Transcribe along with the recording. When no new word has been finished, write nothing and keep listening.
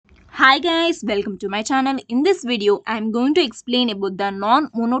Hi guys, welcome to my channel. In this video, I am going to explain about the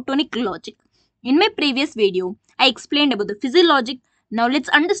non-monotonic logic. In my previous video, I explained about the physiologic. Now let's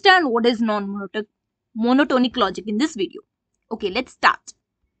understand what is non-monotonic logic in this video. Okay, let's start.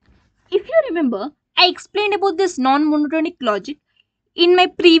 If you remember, I explained about this non-monotonic logic in my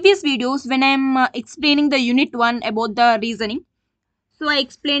previous videos when I am explaining the unit 1 about the reasoning. So I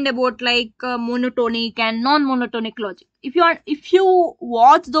explained about monotonic and non-monotonic logic. If you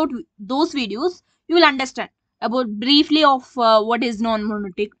watch those videos, you will understand about briefly of what is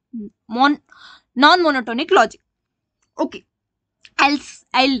non-monotonic logic. Okay,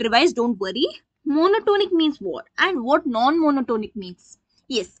 I'll revise. Don't worry. Monotonic means what, and what non-monotonic means.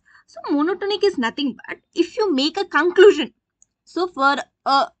 Yes. So monotonic is nothing but if you make a conclusion. So for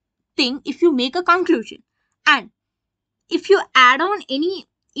a thing, if you make a conclusion and if you add on any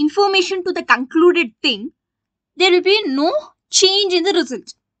information to the concluded thing, there will be no change in the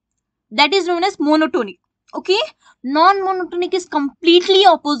result. That is known as monotonic. Okay, non-monotonic is completely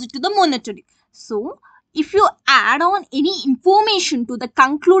opposite to the monotonic. So if you add on any information to the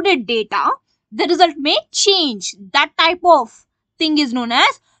concluded data, the result may change. That type of thing is known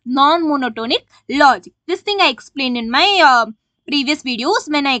as non-monotonic logic. This thing I explained in my previous videos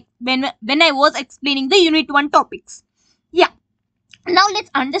when I was explaining the unit 1 topics. Yeah, now let's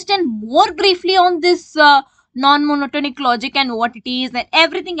understand more briefly on this non-monotonic logic and what it is and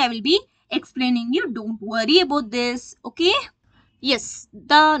everything I will be explaining you. Don't worry about this. Okay, yes,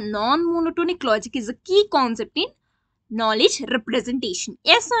 the non-monotonic logic is a key concept in knowledge representation.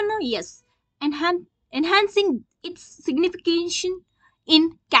 Yes or no? Yes. Enhancing its significance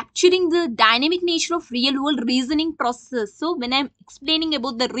in capturing the dynamic nature of real world reasoning process. So when I'm explaining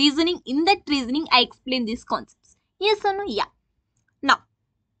about the reasoning, in that reasoning I explain these concepts. Yes or no? Yeah. Now,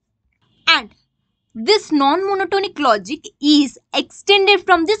 and this non-monotonic logic is extended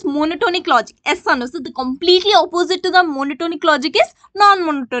from this monotonic logic. Yes or no? So the completely opposite to the monotonic logic is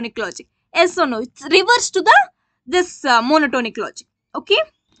non-monotonic logic. Yes or no? It's reverse to the this monotonic logic. Okay.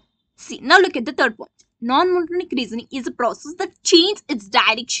 See, now look at the third point. Non-monotonic reasoning is a process that changes its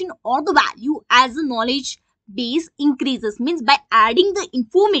direction or the value as the knowledge base increases. Means by adding the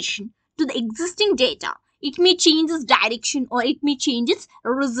information to the existing data, it may change its direction or it may change its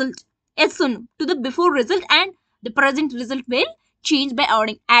result. Yes or no? To the before result and the present result will change by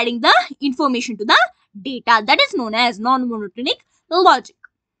adding the information to the data. That is known as non-monotonic logic.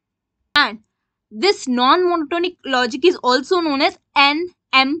 And this non-monotonic logic is also known as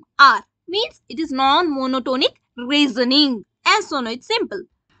NMR. Means it is non-monotonic reasoning. As or no, it's simple.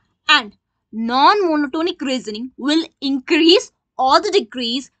 And non-monotonic reasoning will increase or the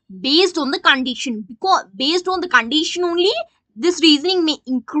decrease based on the condition. Because based on the condition only, this reasoning may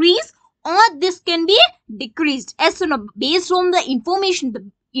increase or this can be decreased. As or no, based on the information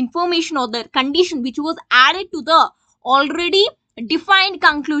or the condition which was added to the already defined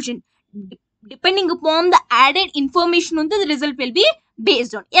conclusion. Depending upon the added information on the result will be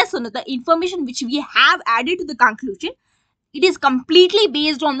based on. Yes or no, the information which we have added to the conclusion, it is completely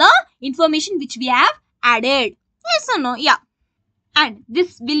based on the information which we have added. Yes or no? Yeah. And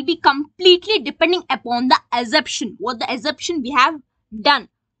this will be completely depending upon the assumption, what the assumption we have done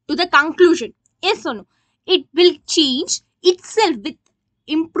to the conclusion. Yes or no? It will change itself with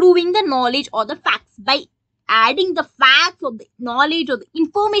improving the knowledge or the facts. By adding the facts or the knowledge or the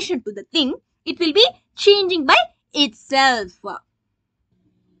information to the thing, it will be changing by itself.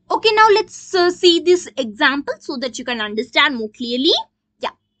 Okay, now let's see this example so that you can understand more clearly.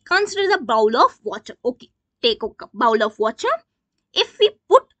 Yeah, consider the bowl of water. Okay, take a bowl of water. If we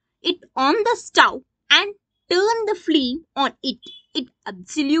put it on the stove and turn the flame on it, it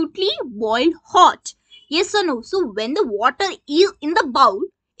absolutely boil hot. Yes or no? So when the water is in the bowl,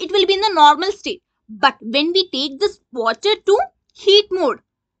 it will be in the normal state. But when we take this water to heat mode,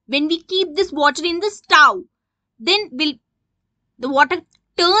 when we keep this water in the stove, then the water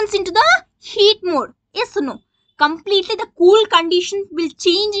turns into the heat mode. Yes or no? Completely the cool condition will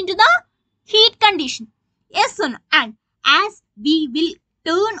change into the heat condition. Yes or no? And as we will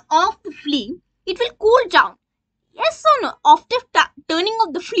turn off the flame, it will cool down. Yes or no? After turning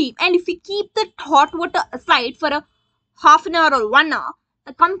off the flame, and if we keep the hot water aside for a half an hour or 1 hour,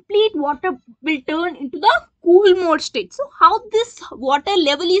 the complete water will turn into the cool mode state. So how this water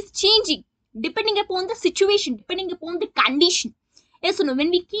level is changing depending upon the situation, depending upon the condition. Yes or no? When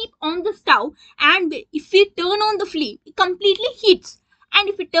we keep on the stove and if we turn on the flame, it completely heats. And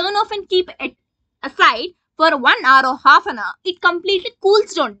if we turn off and keep it aside for 1 hour or half an hour, it completely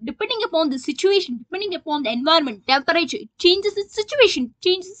cools down. Depending upon the situation, depending upon the environment, temperature, it changes its situation,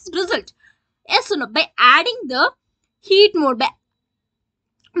 changes its result. Yes or no? By adding the heat mode, by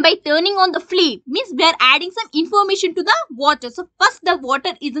by turning on the flame means we are adding some information to the water. So first the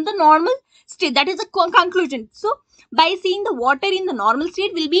water is in the normal state. That is the conclusion. So by seeing the water in the normal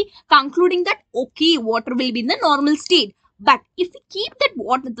state, we'll be concluding that okay, water will be in the normal state. But if we keep that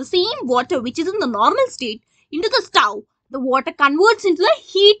water, the same water which is in the normal state, into the stove, the water converts into the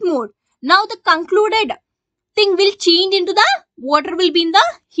heat mode. Now the concluded thing will change into the water will be in the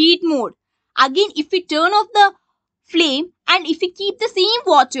heat mode. Again, if we turn off the flame and if we keep the same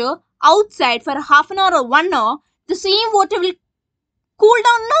water outside for half an hour or 1 hour, the same water will cool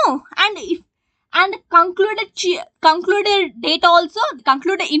down, no? And if and concluded data also,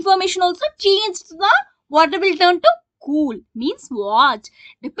 concluded information also changed, the water will turn to cool. Means what?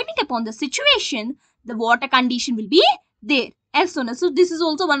 Depending upon the situation, the water condition will be there. As soon as, so this is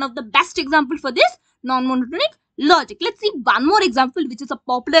also one of the best example for this non-monotonic logic. Let's see one more example, which is a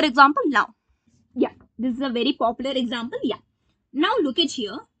popular example now. Yeah, this is a very popular example. Yeah. Now look at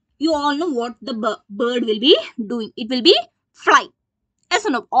here. You all know what the bird will be doing. It will be fly. Yes or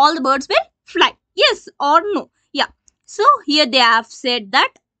no? All the birds will fly. Yes or no? Yeah. So here they have said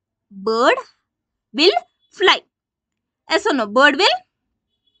that bird will fly. Yes or no? Bird will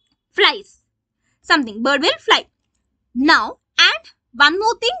flies. Something. Bird will fly. Now, and one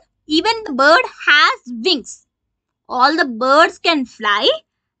more thing. Even the bird has wings. All the birds can fly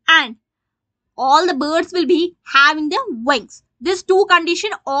and all the birds will be having the wings. This two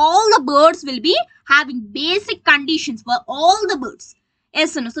condition, all the birds will be having basic conditions for all the birds.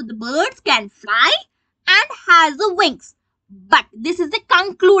 Yes or no? So the birds can fly and has the wings. But this is the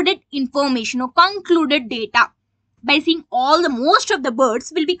concluded information or concluded data. By seeing all the most of the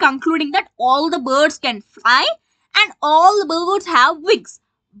birds will be concluding that all the birds can fly and all the birds have wings.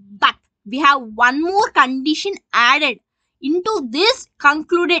 But we have one more condition added into this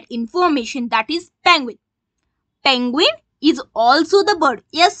concluded information, that is penguin. Penguin is also the bird.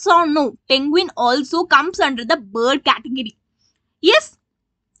 Yes or no? Penguin also comes under the bird category. Yes.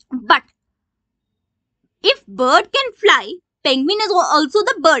 But if bird can fly, penguin is also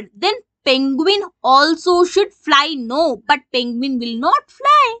the bird. Then penguin also should fly. No, but penguin will not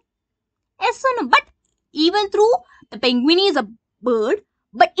fly. Yes or no? But even though the penguin is a bird,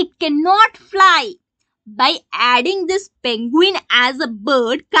 but it cannot fly. By adding this penguin as a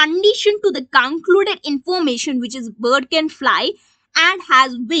bird condition to the concluded information, which is bird can fly and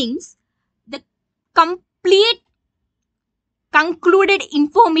has wings, the complete concluded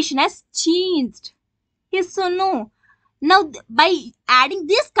information has changed. Yes or no? Now, by adding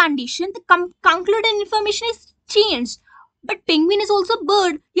this condition, the concluded information is changed. But penguin is also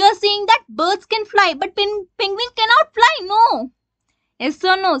bird. You are saying that birds can fly, but penguin cannot fly. No. Yes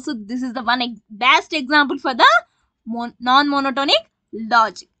or no? So this is the one best example for the non-monotonic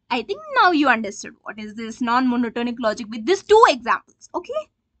logic. I think now you understood what is this non-monotonic logic with these two examples. Okay.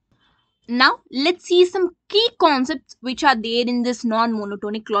 Now let's see some key concepts which are there in this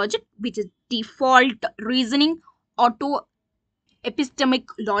non-monotonic logic, which is default reasoning, auto epistemic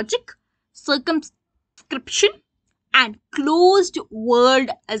logic, circumscription, and closed world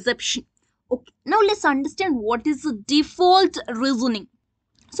assumption. Okay, now let's understand what is the default reasoning.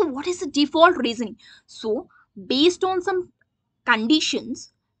 So what is the default reasoning? So based on some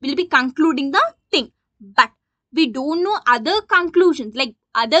conditions, we'll be concluding the thing. But we don't know other conclusions, like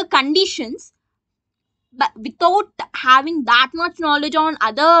other conditions. But without having that much knowledge on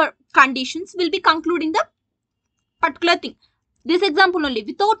other conditions, we'll be concluding the particular thing. This example only,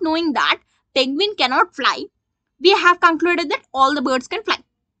 without knowing that penguin cannot fly, we have concluded that all the birds can fly.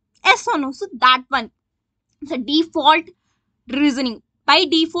 Yes or no? So that one, it's a default reasoning. By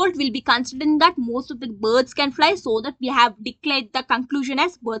default, we'll be considering that most of the birds can fly, so that we have declared the conclusion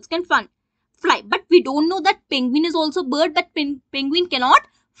as birds can fly. But we don't know that penguin is also bird, but penguin cannot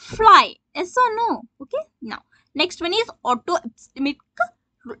fly. Yes or no? Okay. Now, next one is auto epistemic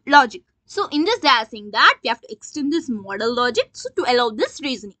logic. So in this, they are saying that we have to extend this model logic to allow this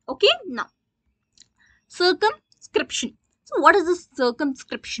reasoning. Okay. Now, circumscription. So what is this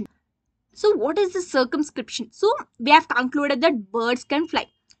circumscription? So what is the circumscription? So we have concluded that birds can fly.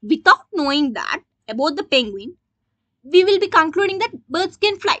 Without knowing that about the penguin, we will be concluding that birds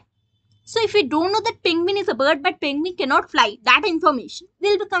can fly. So if we don't know that penguin is a bird but penguin cannot fly, that information, we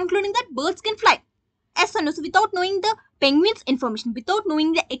will be concluding that birds can fly. Yes or no? So without knowing the penguin's information, without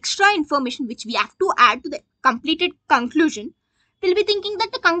knowing the extra information which we have to add to the completed conclusion, we will be thinking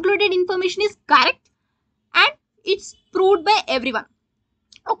that the concluded information is correct and it's proved by everyone.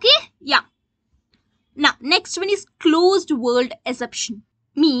 Okay? Yeah. Now, next one is closed world assumption.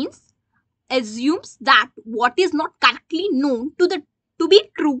 Means assumes that what is not correctly known to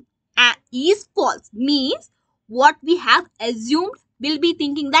be true is false. Means what we have assumed will be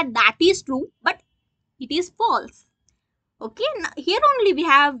thinking that that is true, but it is false. Okay, now here only we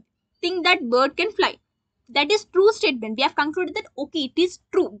have think that bird can fly. That is true statement. We have concluded that okay, it is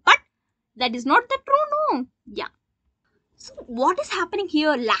true, but that is not the true. No, yeah. So what is happening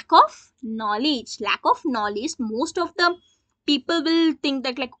here? Lack of knowledge. Lack of knowledge. Most of the people will think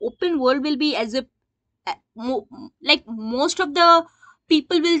that like open world will be as if like most of the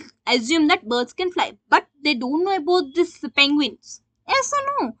people will assume that birds can fly, but they don't know about this penguins. Yes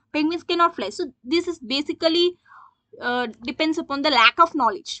or no? Penguins cannot fly. So this is basically depends upon the lack of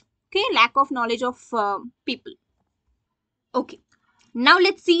knowledge. Okay, lack of knowledge of people. Okay, now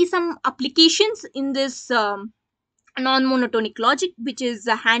let's see some applications in this non-monotonic logic, which is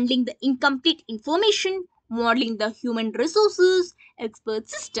handling the incomplete information, modeling the human resources, expert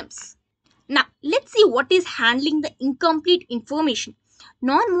systems. Now, let's see what is handling the incomplete information.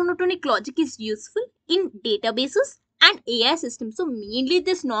 Non-monotonic logic is useful in databases and AI systems. So, mainly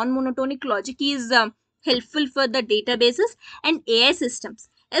this non-monotonic logic is helpful for the databases and AI systems.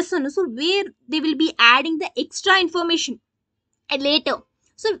 Yes, so where they will be adding the extra information later.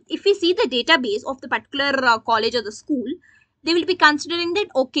 So if we see the database of the particular college or the school, they will be considering that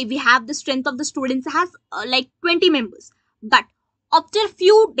okay, we have the strength of the students has like 20 members, but after a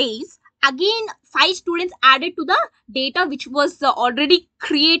few days again 5 students added to the data which was already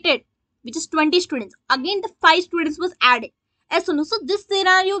created, which is 20 students. Again the 5 students was added. Yes or no? So this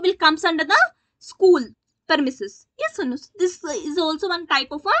scenario will comes under the school premises. Yes or no? So this is also one type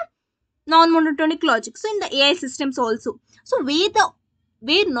of a non-monotonic logic. So in the AI systems also, so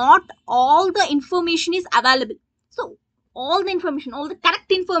where not all the information is available. So all the information, all the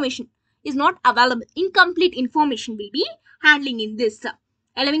correct information is not available. Incomplete information will be handling in this,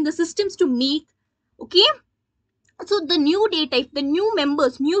 allowing the systems to make. Okay, so the new data, if the new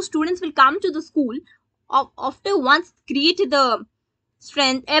members, new students will come to the school after once created the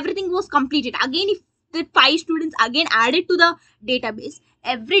strength, everything was completed. Again, if the 5 students again added to the database,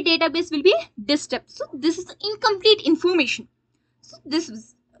 every database will be disturbed. So this is incomplete information. So this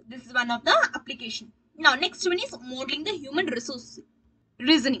is one of the application. Now next one is modeling the human resource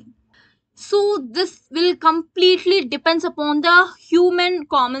reasoning. So this will completely depends upon the human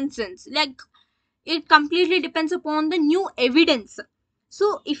common sense. Like it completely depends upon the new evidence.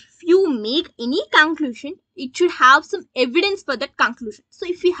 So if you make any conclusion, it should have some evidence for that conclusion. So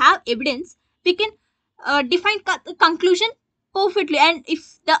if we have evidence, we can define the conclusion perfectly. And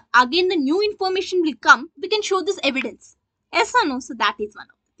if the again the new information will come, we can show this evidence. Yes or no? So that is one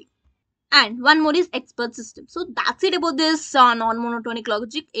of the things. And one more is expert system. So that's it about this non-monotonic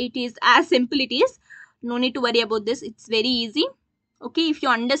logic. It is as simple it is. No need to worry about this. It's very easy. Okay, if you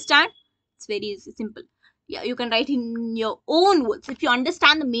understand, it's very easy, simple. Yeah, you can write in your own words. If you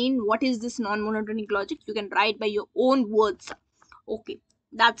understand the main what is this non-monotonic logic, you can write by your own words. Okay,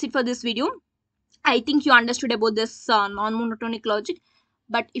 that's it for this video. I think you understood about this non-monotonic logic.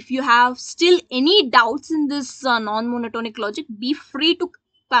 But if you have still any doubts in this non-monotonic logic, be free to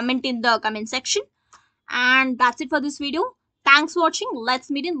comment in the comment section. And that's it for this video. Thanks for watching. Let's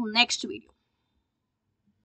meet in the next video.